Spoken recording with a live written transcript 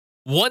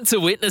Want to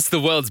witness the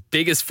world's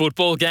biggest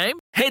football game?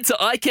 Head to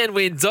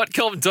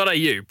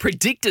iCanWin.com.au,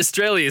 predict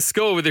Australia's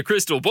score with a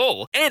crystal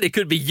ball, and it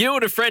could be you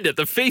and a friend at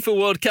the FIFA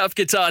World Cup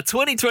Qatar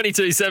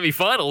 2022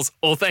 semi-finals,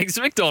 all thanks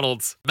to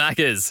McDonald's.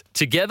 Maccas,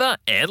 together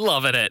and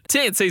loving it.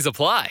 TNCs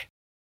apply.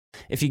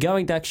 If you're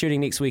going duck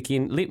shooting next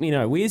weekend, let me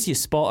know. Where's your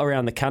spot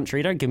around the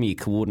country? Don't give me your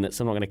coordinates.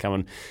 I'm not going to come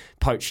and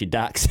poach your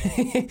ducks.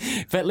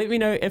 But let me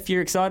know if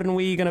you're excited and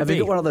where you're going to be. Have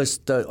you got one of those,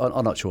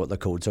 I'm not sure what they're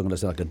called, so I'm going to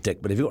sound like a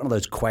dick, but have you got one of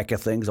those quacker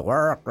things? It's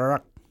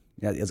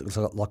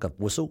like a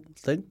whistle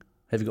thing?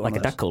 Have you got like one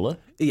of a those? duck caller?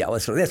 Yeah,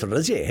 that's what it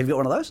is, yeah. Have you got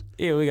one of those?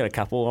 Yeah, we got a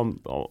couple.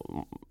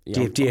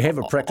 Do you have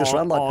a practice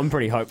run? I'm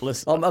pretty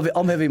hopeless.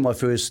 I'm having my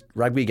first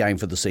rugby game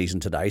for the season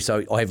today,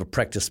 so I have a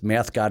practice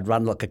mouthguard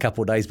run like a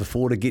couple of days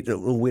before to get it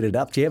all wetted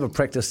up. Do you have a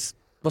practice,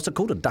 what's it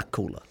called, a duck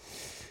cooler?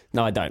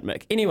 No, I don't,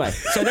 Mick. Anyway,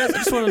 so I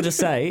just wanted to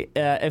say,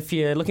 if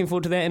you're looking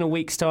forward to that in a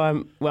week's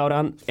time, well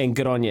done and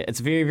good on you. It's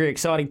very, very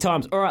exciting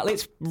times. All right,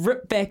 let's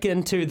rip back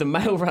into the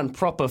mail run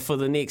proper for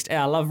the next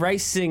hour.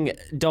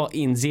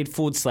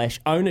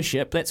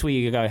 loveracing.nz/ownership. That's where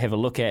you go have a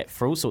look at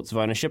for all sorts of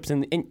ownerships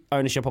and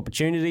ownership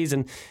opportunities.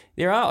 And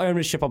there are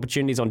ownership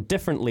opportunities on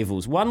different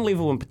levels. One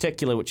level in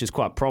particular, which is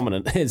quite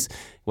prominent, is,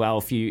 well,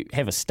 if you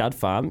have a stud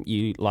farm,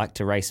 you like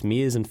to race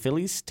mares and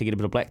fillies to get a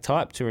bit of black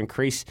type to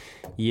increase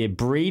your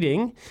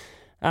breeding.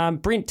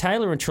 Brent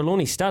Taylor and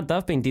Trelawney Stud,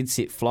 they've been dead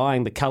set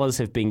flying. The colours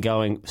have been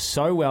going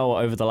so well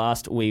over the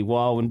last wee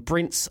while, and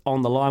Brent's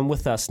on the line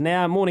with us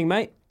now. Morning,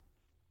 mate.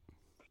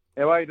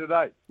 How are you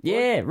today?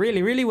 Yeah,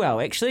 really, really well,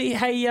 actually.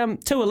 Hey,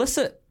 Tua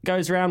Illicit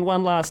goes around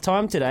one last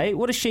time today.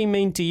 What does she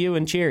mean to you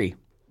and Cherry?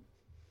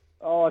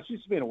 Oh,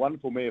 she's been a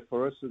wonderful mare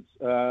for us.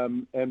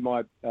 And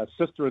my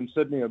sister in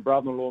Sydney, her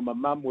brother-in-law, and my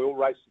mum, we all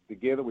raced it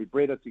together. We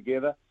bred it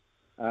together.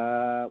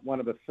 Out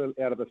of a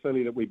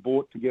filly that we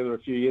bought together a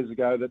few years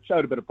ago that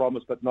showed a bit of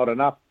promise but not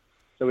enough.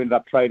 So we ended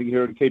up trading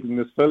her and keeping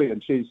this filly,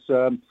 and she's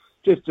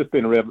just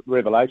been a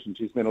revelation.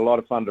 She's been a lot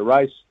of fun to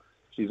race.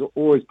 She's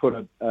always put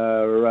an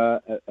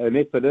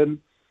effort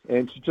in,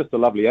 and she's just a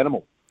lovely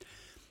animal.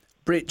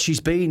 Brett, she's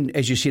been,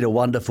 as you said, a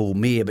wonderful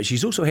mare, but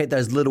she's also had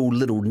those little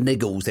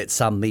niggles that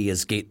some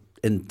mares get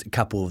in a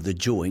couple of the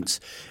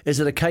joints. Is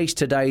it a case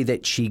today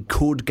that she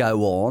could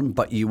go on,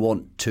 but you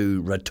want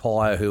to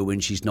retire her when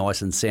she's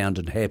nice and sound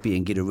and happy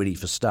and get her ready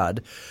for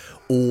stud?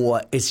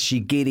 Or is she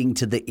getting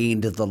to the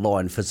end of the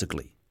line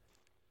physically?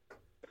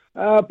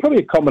 Probably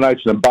a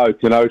combination of both.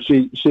 You know,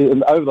 she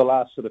over the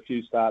last sort of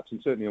few starts,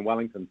 and certainly in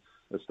Wellington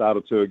a start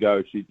or two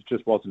ago, she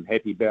just wasn't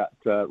happy about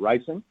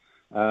racing.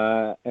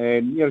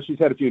 And, you know, she's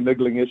had a few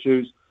niggling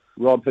issues.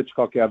 Rob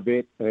Hitchcock, our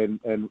vet,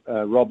 and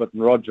Robert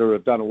and Roger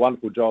have done a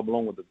wonderful job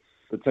along with the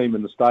team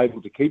in the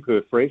stable to keep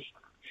her fresh.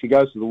 She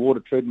goes to the water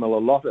treadmill a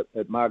lot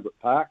at Margaret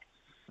Park,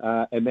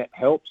 and that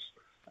helps.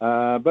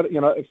 But, you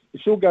know, if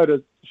she'll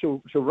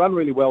run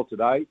really well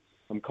today.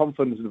 I'm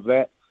confident of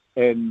that.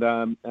 And,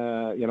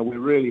 you know, we're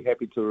really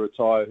happy to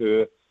retire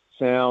her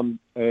sound.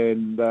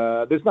 And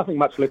there's nothing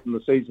much left in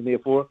the season here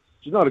for her.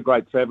 She's not a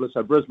great traveller,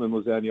 so Brisbane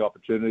was the only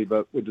opportunity,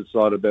 but we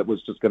decided that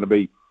was just going to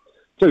be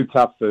too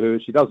tough for her.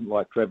 She doesn't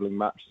like travelling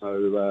much,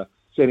 so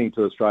sending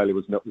to Australia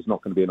was not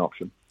going to be an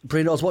option.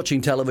 Brent, I was watching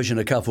television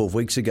a couple of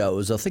weeks ago.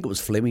 I think it was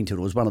Flemington.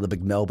 It was one of the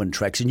big Melbourne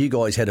tracks, and you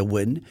guys had a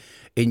win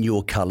in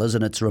your colours,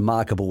 and it's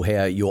remarkable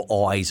how your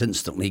eyes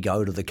instantly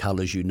go to the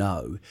colours you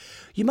know.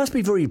 You must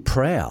be very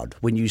proud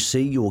when you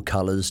see your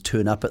colours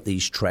turn up at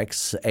these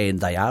tracks, and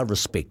they are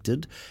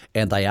respected,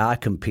 and they are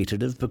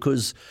competitive,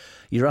 because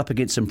you're up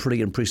against some pretty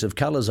impressive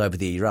colours over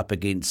there. You're up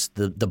against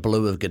the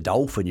blue of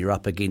Godolphin. You're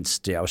up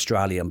against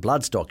Australian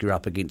Bloodstock. You're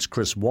up against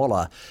Chris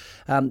Waller.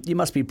 You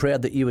must be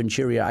proud that you and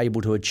Cherry are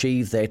able to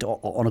achieve that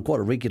on quite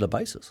a regular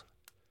basis.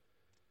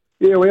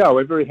 Yeah, we are.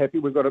 We're very happy.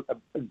 We've got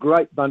a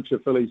great bunch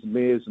of fillies and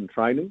mares in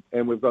training,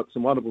 and we've got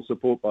some wonderful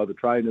support by the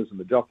trainers and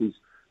the jockeys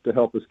to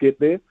help us get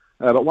there.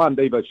 But one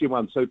Devo, she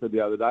won Super the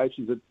other day.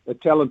 She's a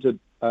talented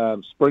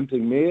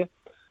sprinting mare.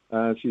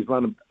 She's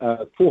run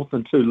fourth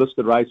in 2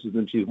 listed races,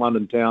 and she's won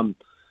in town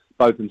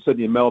both in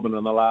Sydney and Melbourne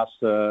in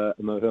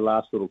her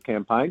last little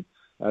campaign.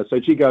 So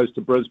she goes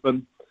to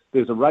Brisbane.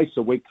 There's a race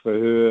a week for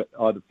her,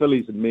 either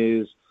fillies and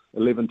mares,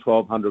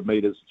 1,100-1,200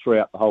 metres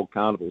throughout the whole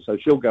carnival. So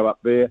she'll go up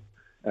there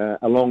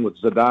along with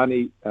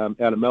Zidane out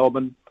of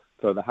Melbourne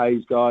for the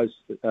Hayes guys.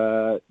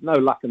 No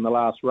luck in the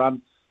last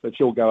run, but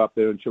she'll go up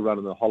there and she'll run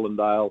in the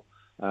Hollandale,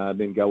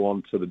 then go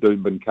on to the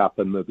Doomben Cup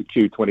and the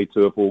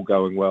Q22 if all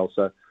going well.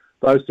 So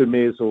those two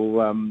mares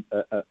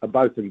are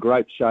both in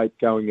great shape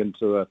going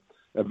into a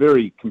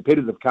very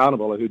competitive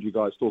carnival. I heard you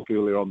guys talk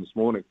earlier on this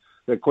morning.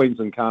 The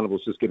Queensland Carnival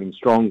is just getting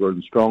stronger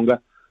and stronger.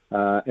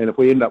 And if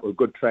we end up with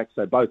good tracks,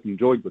 they both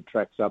enjoy good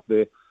tracks up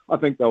there. I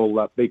think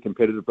they'll be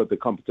competitive, but the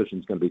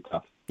competition's going to be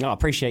tough. Oh, I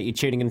appreciate you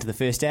tuning into the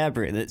first hour,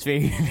 Brett. That's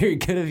very, very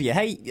good of you.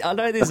 Hey, I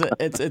know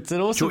it's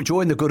an awesome...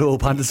 Join the Good Oil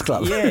Punters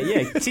Club.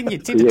 Yeah. Send to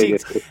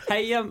text. Yeah.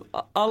 Hey,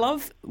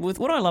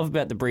 what I love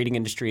about the breeding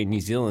industry in New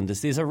Zealand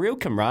is there's a real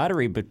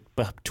camaraderie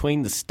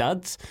between the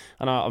studs,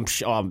 and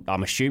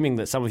I'm assuming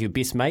that some of your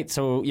best mates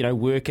are,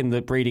 work in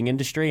the breeding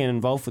industry and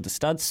involved with the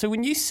studs. So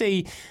when you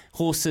see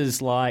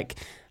horses like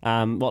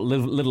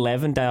Little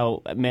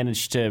Avondale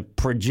managed to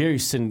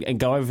produce and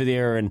go over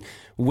there and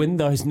win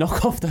those,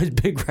 knock off those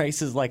big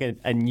races like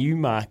a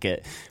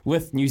Newmarket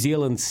with New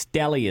Zealand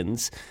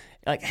stallions.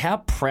 Like, how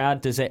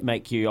proud does that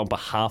make you on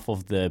behalf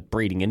of the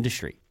breeding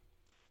industry?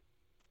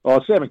 Oh,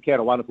 Sam and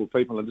Cat are wonderful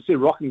people, and to see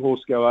Rocking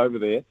Horse go over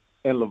there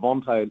and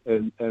Levante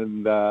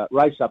and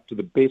race up to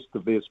the best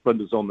of their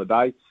sprinters on the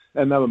day,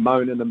 and they were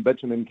moaning and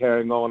bitching and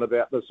carrying on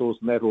about this horse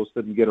and that horse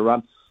didn't get a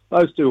run.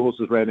 Those two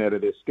horses ran out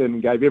of their skin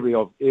and gave every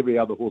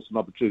other horse an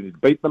opportunity to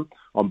beat them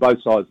on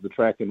both sides of the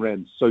track and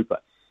ran super.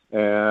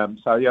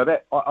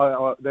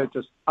 That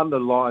just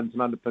underlines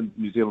and underpins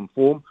New Zealand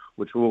form,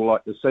 which we all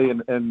like to see.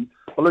 And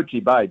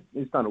Bellucci Bay,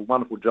 he's done a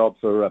wonderful job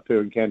for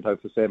Per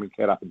Incanto for Sam and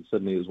Cat up in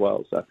Sydney as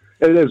well. So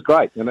it is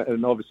great.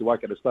 And obviously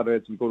Waikato Stud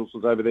had some good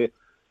horses over there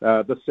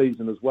this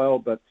season as well.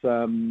 But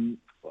I'm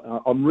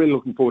really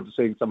looking forward to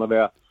seeing some of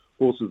our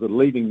horses that are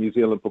leaving New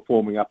Zealand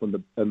performing up in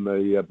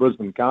the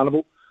Brisbane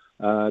Carnival.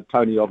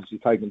 Tony obviously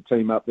taking the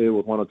team up there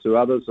with one or two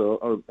others.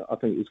 So I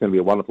think it's going to be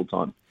a wonderful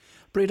time.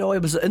 Brett, I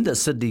was in the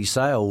Sydney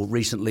sale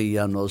recently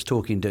and I was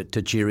talking to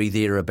Jerry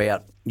there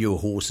about your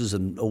horses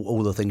and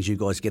all the things you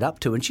guys get up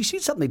to, and she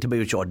said something to me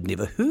which I'd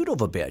never heard of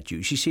about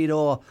you. She said,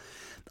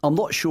 I'm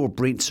not sure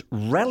Brent's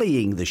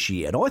rallying this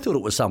year. And I thought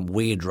it was some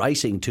weird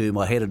racing term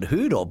I hadn't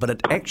heard of, but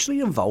it actually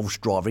involves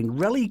driving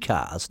rally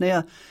cars.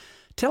 Now,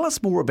 tell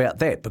us more about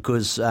that,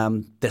 because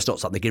that's not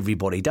something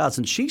everybody does.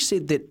 And she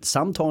said that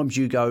sometimes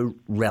you go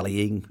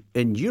rallying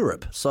in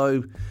Europe.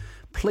 So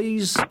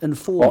please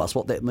inform us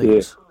what that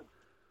means. Yeah.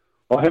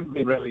 I haven't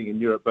been rallying in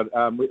Europe, but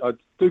I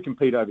do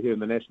compete over here in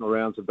the national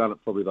rounds. I've done it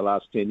probably the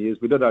last 10 years.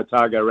 We did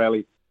Otago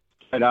Rally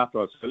straight after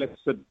I left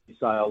Sydney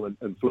Sale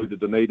and flew to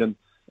Dunedin,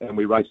 and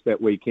we raced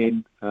that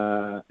weekend.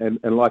 And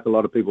like a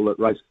lot of people that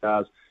race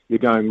cars, you're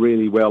going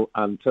really well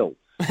until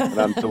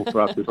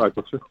for us we broke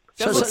the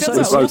throttle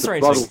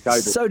cable.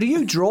 So do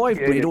you drive,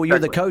 Brett, or you're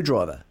the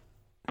co-driver?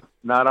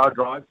 No, I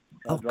drive.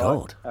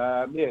 God.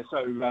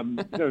 So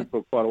doing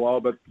for quite a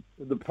while, but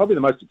probably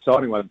the most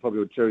exciting one, probably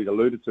what Cherry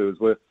alluded to, is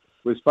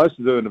we're supposed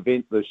to do an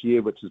event this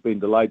year which has been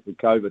delayed with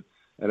COVID,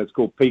 and it's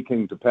called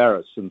Peking to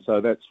Paris. And so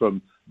that's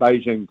from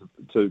Beijing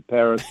to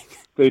Paris,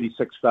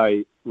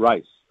 36-day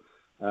race.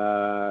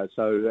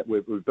 So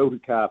we've built a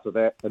car for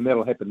that, and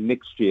that'll happen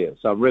next year.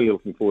 So I'm really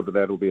looking forward to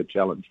that. It'll be a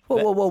challenge.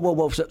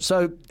 Whoa.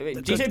 So do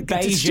you say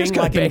Beijing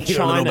like in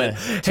China?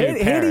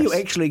 How do you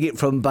actually get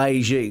from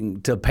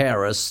Beijing to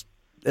Paris?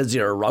 Is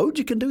there a road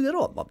you can do that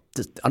on?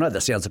 I know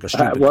that sounds like a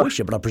stupid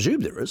question, but I presume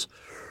there is.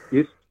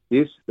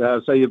 Yes.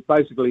 So you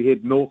basically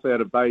head north out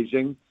of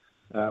Beijing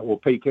or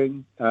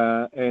Peking,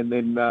 and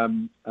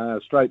then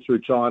straight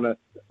through China,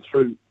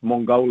 through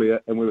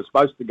Mongolia, and we were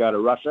supposed to go to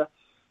Russia,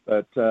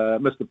 but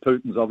Mr.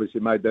 Putin's obviously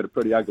made that a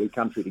pretty ugly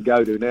country to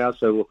go to now,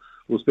 so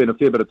we'll spend a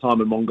fair bit of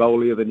time in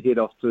Mongolia, then head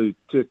off to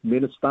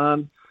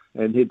Turkmenistan,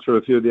 and head through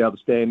a few of the other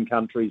stand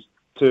countries,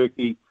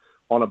 Turkey,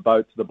 on a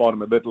boat to the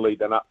bottom of Italy,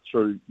 then up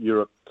through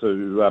Europe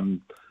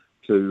to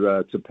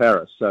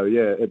Paris. So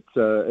yeah,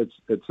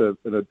 it's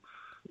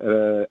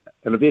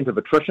an event of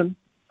attrition.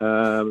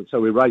 So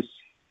we race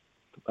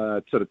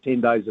sort of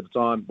 10 days at a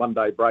time, 1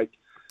 day break,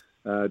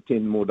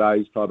 10 more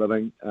days type of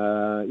thing.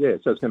 So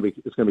it's going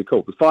to be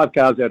cool. There's 5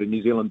 cars out in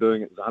New Zealand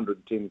doing it. There's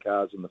 110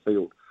 cars in the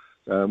field.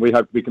 We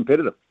hope to be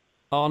competitive.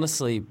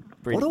 Honestly,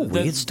 Brent, what a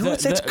weird story.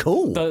 That's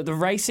cool. The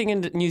racing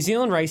in New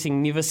Zealand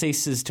racing never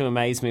ceases to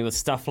amaze me with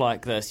stuff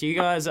like this. You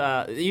guys,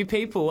 you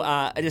people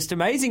are just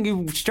amazing.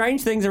 You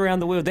strange things around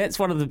the world. That's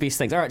one of the best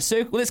things. All right,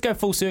 let's go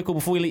full circle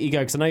before we let you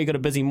go, because I know you've got a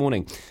busy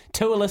morning.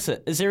 To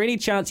Alyssa, is there any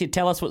chance you'd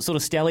tell us what sort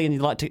of stallion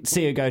you'd like to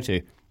see her go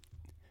to?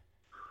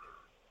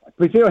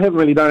 We feel I haven't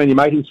really done any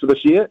matings for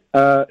this year.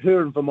 Her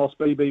and Vamos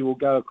BB will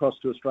go across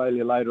to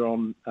Australia later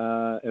on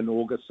in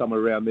August, somewhere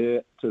around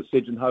there, to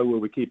Sedgenho, where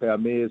we keep our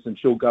mares, and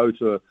she'll go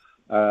to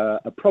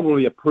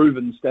probably a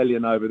proven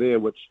stallion over there,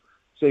 which,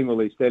 seeing all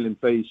these stallion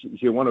fees,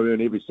 she'll want to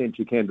earn every cent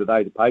she can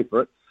today to pay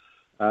for it.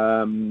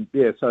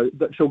 So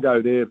she'll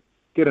go there,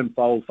 get in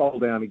foal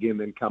down again,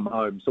 then come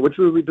home. So which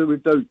we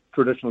do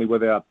traditionally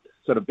with our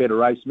sort of better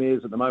race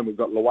mares. At the moment, we've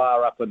got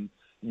Loire up in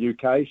the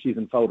UK. She's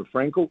in foal to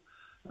Frankel.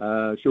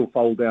 She'll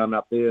fold down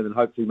up there and then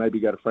hopefully maybe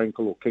go to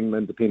Frankel or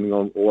Kingman, depending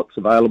on what's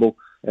available,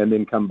 and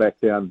then come back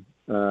down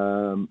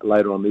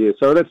later on the year.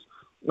 So that's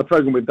a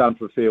program we've done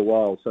for a fair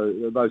while.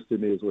 So those 2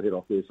 mares will head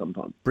off there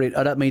sometime. Brett,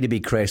 I don't mean to be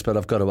crass, but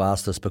I've got to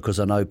ask this because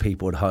I know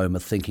people at home are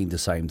thinking the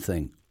same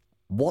thing.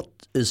 What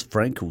is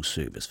Frankel's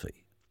service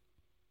fee?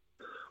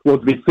 Well,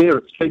 to be fair,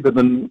 it's cheaper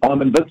than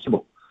I'm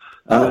Invincible.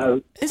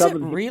 Is it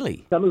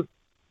really?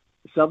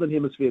 Southern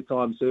Hemisphere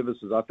time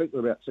services, I think they're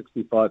about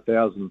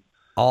 65,000.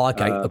 Oh,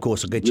 okay. Of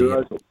course, I'll get you.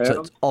 Yeah.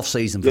 So it's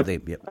off-season for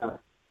them,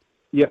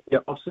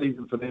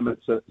 off-season for them,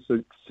 it's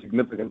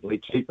significantly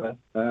cheaper.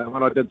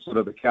 When I did sort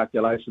of the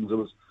calculations,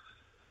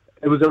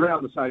 it was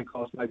around the same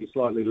cost, maybe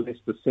slightly less,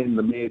 to send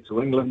the mare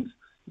to England,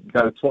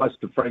 go twice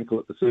to Frankel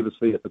at the service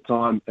fee at the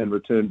time, and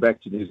return back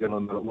to New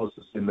Zealand than it was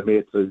to send the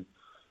mare to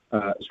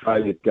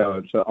Australia to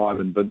go. So I'm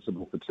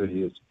Invincible for 2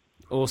 years.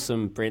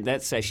 Awesome, Brent.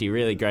 That's actually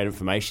really great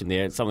information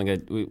there. It's something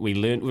that we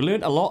learned. We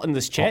learned a lot in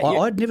this chat.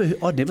 I'd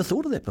never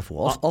thought of that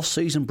before.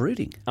 Off-season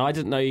breeding. I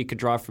didn't know you could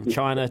drive from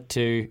China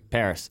to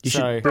Paris. You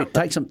should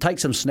take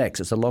some snacks.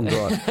 It's a long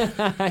drive.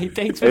 Hey,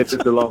 thanks. It's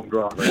a long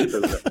drive.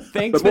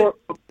 Thanks.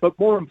 But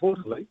more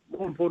importantly,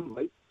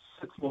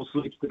 6 more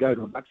sleeps to go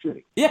to a duck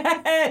shooting.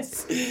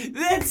 Yes,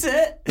 that's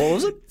it. What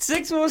was it?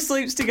 6 more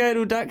sleeps to go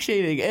to a duck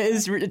shooting.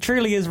 It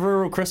truly is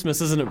rural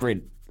Christmas, isn't it,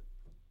 Brent?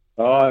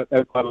 Oh,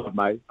 I love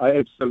May. I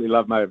absolutely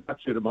love May. I've duck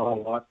shooted my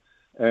whole life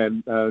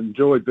and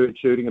enjoyed bird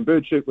shooting. And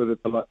bird shoot with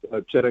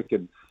Chittick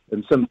and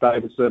Sim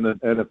Davison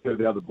and a few of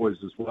the other boys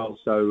as well.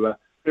 So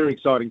very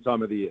exciting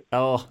time of the year.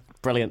 Oh,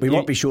 brilliant. We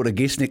might be short of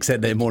guest next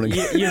Saturday morning.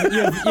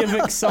 You've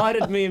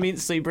excited me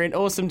immensely, Brent.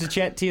 Awesome to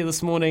chat to you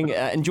this morning.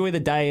 Enjoy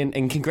the day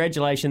and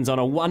congratulations on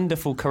a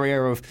wonderful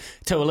career of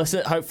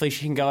Tualisa. Hopefully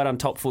she can go out on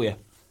top for you.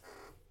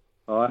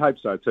 Oh, I hope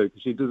so too,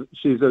 because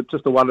she's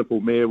just a wonderful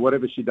mare.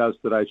 Whatever she does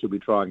today, she'll be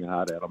trying her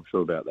heart out. I'm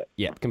sure about that.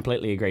 Yeah,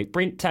 completely agree.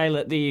 Brent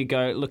Taylor, there you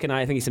go. Looking at,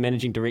 I think he's the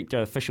managing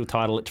director, official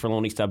title at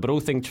Trelawney Stud, but all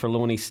things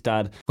Trelawney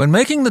Stud. When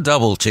making the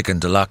double chicken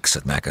deluxe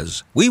at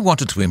Macca's, we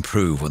wanted to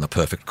improve on the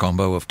perfect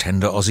combo of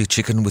tender Aussie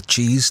chicken with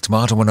cheese,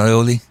 tomato and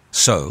aioli.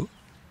 So,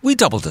 we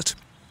doubled it.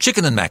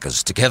 Chicken and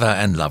Macca's, together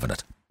and loving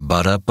it.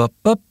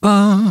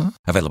 Ba-da-ba-ba-ba.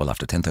 Available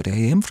after 10:30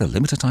 a.m. for a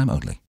limited time only.